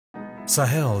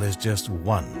Sahel is just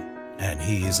one, and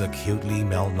he is acutely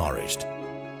malnourished.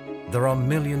 There are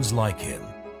millions like him.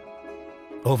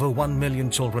 Over 1 million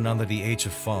children under the age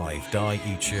of 5 die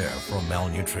each year from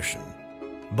malnutrition.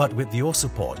 But with your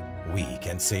support, we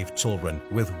can save children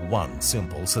with one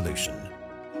simple solution.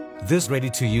 This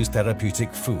ready-to-use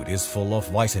therapeutic food is full of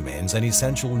vitamins and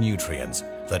essential nutrients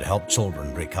that help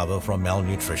children recover from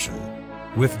malnutrition.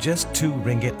 With just 2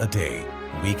 ringgit a day,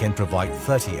 we can provide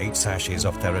 38 sachets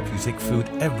of therapeutic food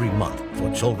every month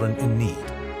for children in need.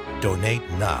 Donate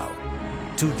now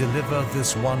to deliver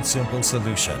this one simple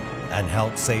solution and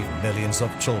help save millions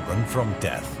of children from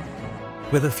death.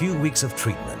 With a few weeks of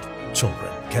treatment,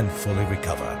 children can fully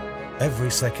recover. Every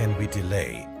second we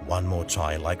delay, one more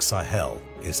child like Sahel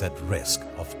is at risk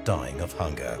of dying of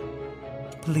hunger.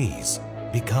 Please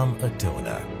become a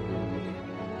donor.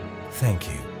 Thank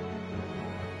you.